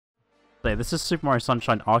Hey, this is Super Mario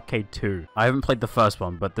Sunshine Arcade 2. I haven't played the first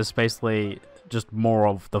one, but this is basically just more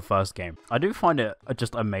of the first game. I do find it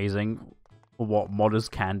just amazing what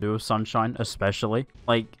modders can do with Sunshine, especially.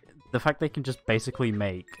 Like, the fact they can just basically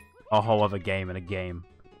make a whole other game in a game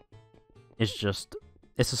is just...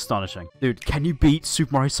 it's astonishing. Dude, can you beat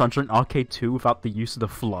Super Mario Sunshine Arcade 2 without the use of the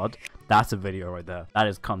flood? That's a video right there. That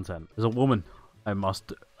is content. There's a woman. I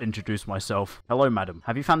must introduce myself. Hello, madam.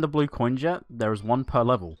 Have you found the blue coins yet? There is one per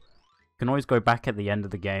level. You can always go back at the end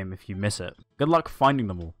of the game if you miss it. Good luck finding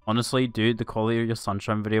them all. Honestly, dude, the quality of your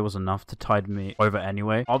Sunshine video was enough to tide me over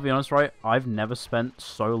anyway. I'll be honest, right? I've never spent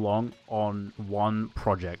so long on one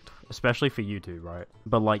project, especially for YouTube, right?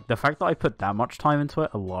 But like, the fact that I put that much time into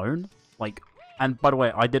it alone, like, and by the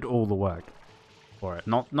way, I did all the work for it.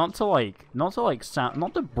 Not to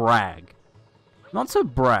brag,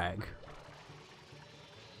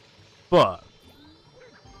 but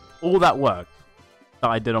all that work that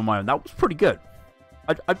I did on my own, that was pretty good.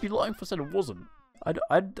 I'd be lying if I said it wasn't.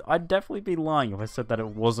 I'd definitely be lying if I said that it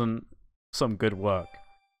wasn't some good work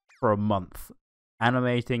for a month.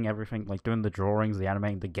 Animating everything, like doing the drawings, the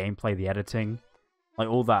animating, the gameplay, the editing, like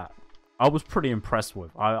all that. I was pretty impressed with.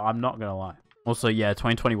 I'm not gonna lie. Also, yeah,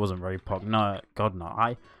 2020 wasn't very no, god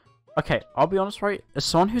no. Okay, I'll be honest, right? As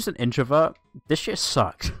someone who's an introvert, this shit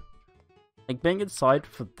sucked. Like, being inside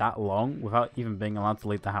for that long without even being allowed to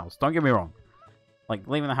leave the house. Don't get me wrong. Like,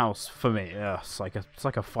 leaving the house, for me, it's like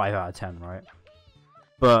a 5 out of 10, right?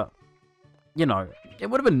 But, you know, it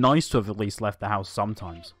would have been nice to have at least left the house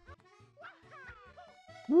sometimes.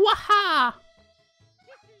 Waha!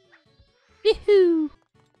 Yahoo!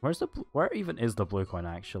 Where even is the blue coin,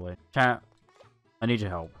 actually? Chat, I need your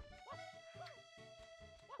help.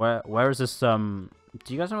 Where is this, do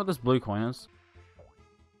you guys know what this blue coin is?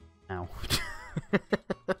 Ow.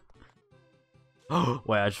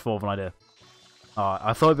 Wait, I just thought of an idea.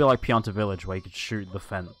 I thought it'd be like Pianta Village, where you could shoot the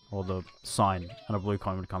fence or the sign, and a blue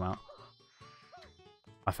coin would come out.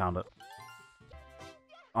 I found it.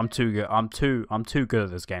 I'm too good. I'm too good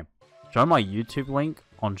at this game. Show my YouTube link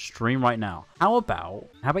on stream right now. How about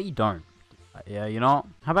you don't? Yeah, you know.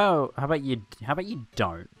 How about you don't? How about you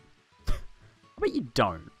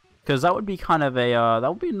don't? Because that would be kind of a that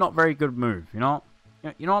would be a not very good move. You know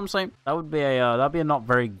what I'm saying? That would be a not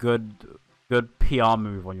very good PR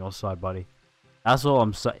move on your side, buddy. That's all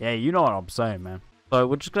I'm saying. Yeah, you know what I'm saying, man. So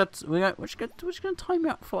we're just gonna time you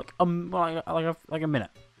out for like a minute.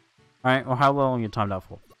 All right, or how long you timed out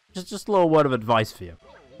for? Just a little word of advice for you.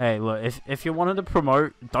 Hey, look, if you wanted to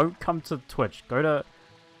promote, don't come to Twitch. Go to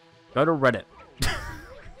Reddit.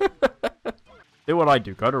 Do what I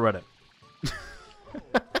do. Go to Reddit.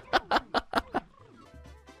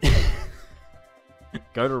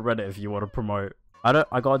 Go to Reddit if you want to promote. I got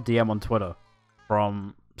a DM on Twitter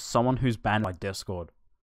from someone who's banned my Discord.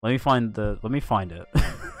 Let me find it.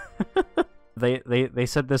 They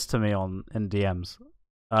said this to me in DMs.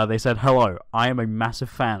 They said, "Hello, I am a massive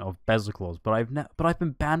fan of Bezza, but I've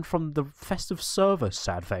been banned from the festive server.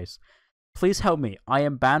 Sad face. Please help me. I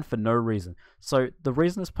am banned for no reason." So the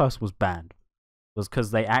reason this person was banned was because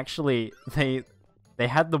they had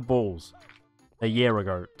the balls a year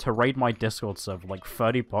ago to raid my Discord server, like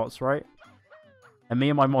 30 bots, right? And me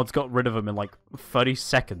and my mods got rid of them in like 30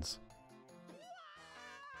 seconds.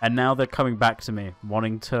 And now they're coming back to me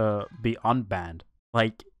wanting to be unbanned.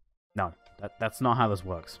 Like, no, that's not how this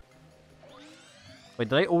works. Wait,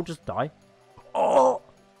 did they all just die? Oh,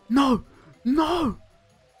 no, no!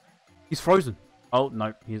 He's frozen. Oh,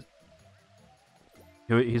 no, he's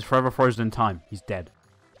forever frozen in time. He's dead.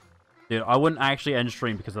 Dude, I wouldn't actually end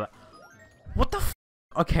stream because of that. What the f?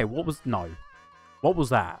 Okay, what was that? What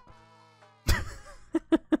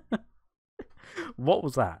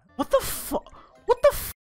was that? What the fuck? What the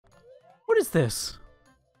f? What is this?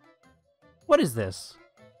 What is this?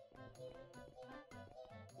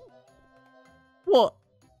 What?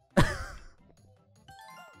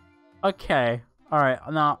 Okay. Alright,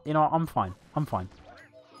 no, you know what? I'm fine. I'm fine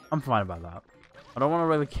about that. I don't want to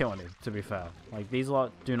really kill any, to be fair. Like, these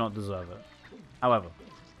lot do not deserve it. However,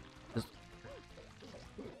 just...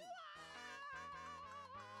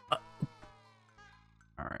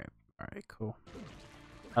 Alright, cool.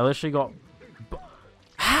 I literally got...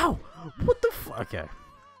 How? What the fuck? Okay.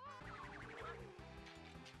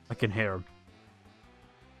 I can hear him.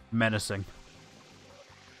 Menacing.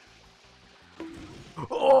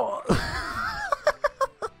 Oh!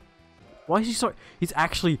 Why is he so... He's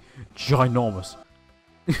actually ginormous.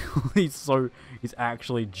 He's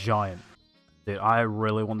actually giant. Dude, I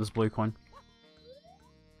really want this blue coin.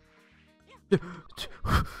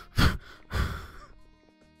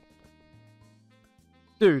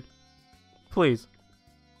 Dude, please.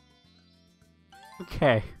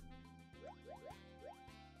 Okay.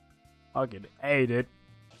 Fucking ate it.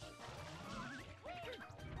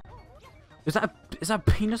 Is that a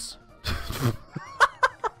penis?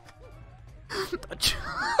 I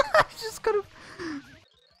just gotta...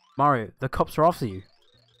 Mario, the cops are after you.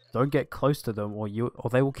 Don't get close to them or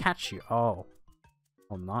they will catch you. Oh.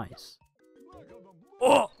 Oh, nice.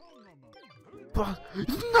 Oh! No!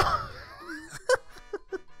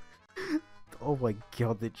 Oh my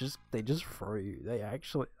god, they just throw you. They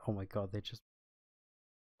actually... Oh my god, they just...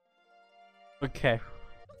 Okay.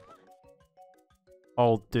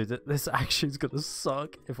 Oh, dude, this actually is gonna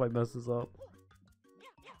suck if I mess this up.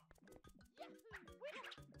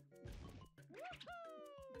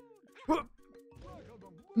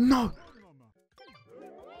 No!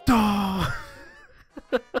 Oh!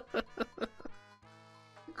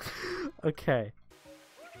 Okay.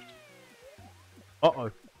 Uh-oh.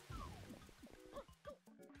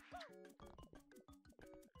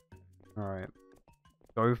 Alright.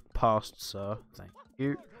 Go past, sir. Thank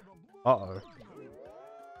you. Uh-oh.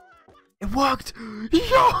 It worked!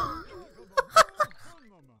 Yeah!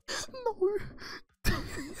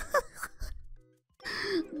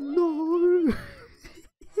 No! No!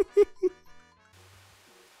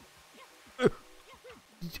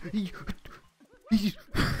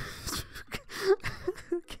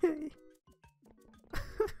 Okay. I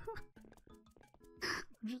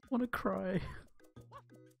just want to cry.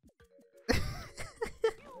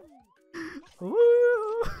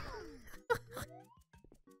 Ooh.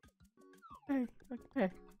 Okay, okay.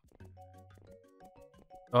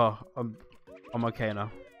 Oh, I'm okay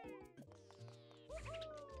now.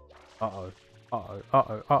 Uh-oh. Uh-oh.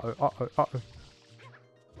 Uh-oh. Uh-oh. Uh-oh. Uh-oh.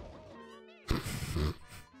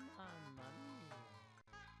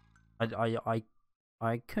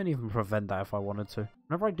 I couldn't even prevent that if I wanted to.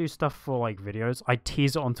 Whenever I do stuff for like videos, I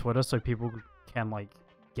tease it on Twitter so people can like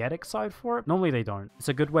get excited for it. Normally they don't. It's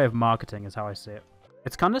a good way of marketing is how I see it.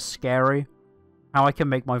 It's kind of scary how I can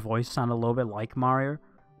make my voice sound a little bit like Mario.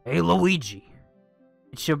 Hey Luigi,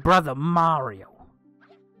 it's your brother Mario.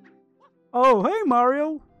 Oh, hey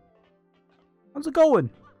Mario. How's it going?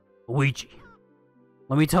 Luigi,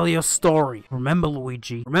 let me tell you a story. Remember,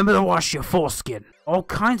 Luigi? Remember to wash your foreskin. All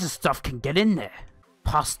kinds of stuff can get in there.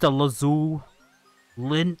 Pasta lazuli,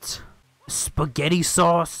 lint, spaghetti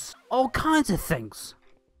sauce, all kinds of things.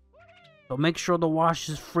 So make sure to wash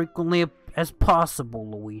as frequently as possible,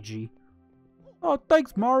 Luigi. Oh,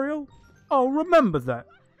 thanks, Mario. I'll remember that.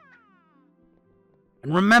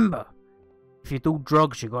 And remember, if you do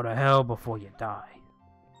drugs, you go to hell before you die.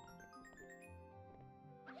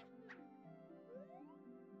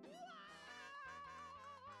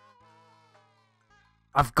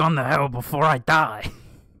 I've gone to hell before I die.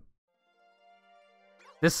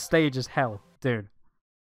 This stage is hell, dude.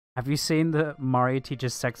 Have you seen the Mario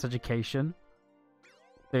teaches sex education?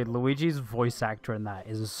 Dude, Luigi's voice actor in that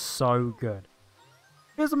is so good.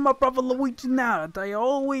 Here's my brother Luigi now today.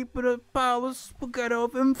 All we put a pile of spaghetti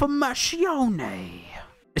of information.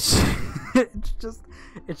 It's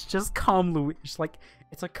just calm Luigi. It's like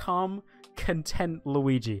it's a calm, content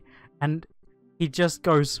Luigi, and he just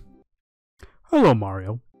goes, "Hello,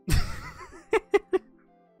 Mario."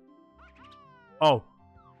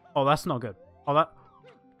 Oh, that's not good.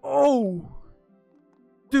 Oh,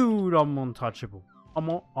 dude, I'm untouchable. I'm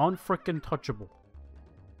unfreaking touchable.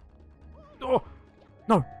 Oh,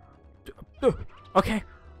 no. Okay.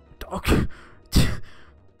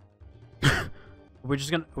 We're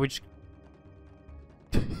just...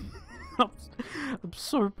 I'm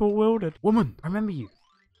so bewildered. Woman, I remember you.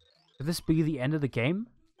 Could this be the end of the game?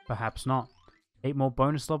 Perhaps not. 8 more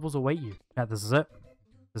bonus levels await you. Yeah, this is it.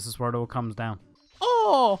 This is where it all comes down.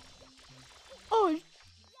 Oh! Oh,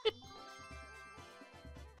 shit.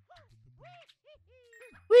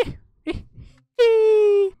 Wee!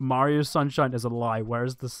 Mario Sunshine is a lie. Where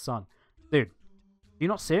is the sun? Dude, do you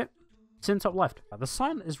not see it? It's in top left. The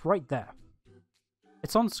sun is right there.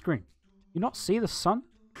 It's on screen. You not see the sun?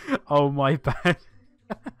 Oh, my bad.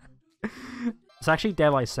 It's actually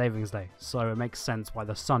Daylight Savings Day, so it makes sense why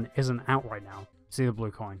the sun isn't out right now. See the blue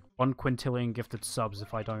coin. 1 quintillion gifted subs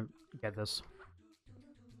if I don't get this.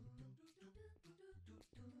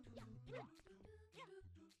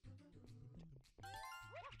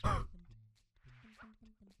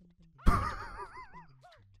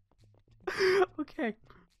 Okay.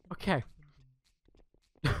 Okay.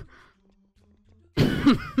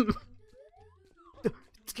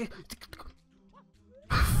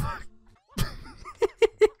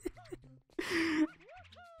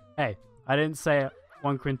 Hey, I didn't say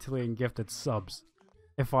 1 quintillion gifted subs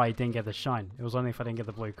if I didn't get the shine. It was only if I didn't get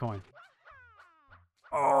the blue coin.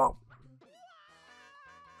 Oh.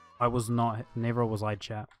 I was not. Neither was I,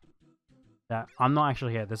 chat. That I'm not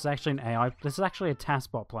actually here. This is actually an AI. This is actually a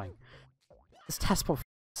taskbot playing. This taskbot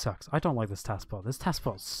sucks. I don't like this taskbot. This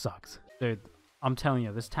taskbot sucks. Dude, I'm telling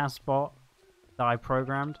you, this taskbot that I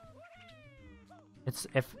programmed, it's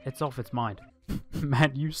off its mind.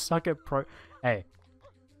 Man, you suck at Hey,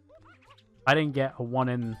 I didn't get a 1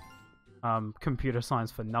 in computer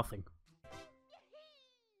science for nothing.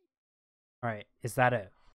 Alright, is that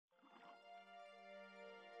it?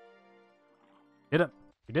 Did it.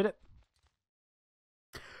 We did it.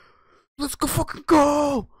 Let's go fucking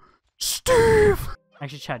go! Steve!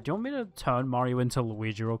 Actually, chat, do you want me to turn Mario into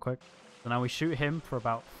Luigi real quick? So now we shoot him for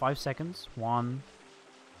about 5 seconds. 1,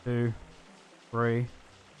 2, 3,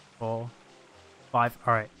 4, 5.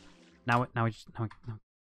 Alright. Now we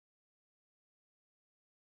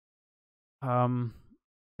I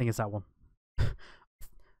think it's that one.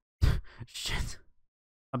 Shit.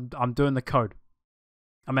 I'm doing the code.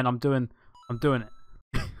 I mean, I'm doing it.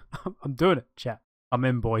 I'm doing it, chat. I'm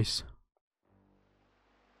in, boys.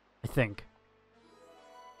 I think.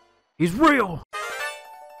 He's real!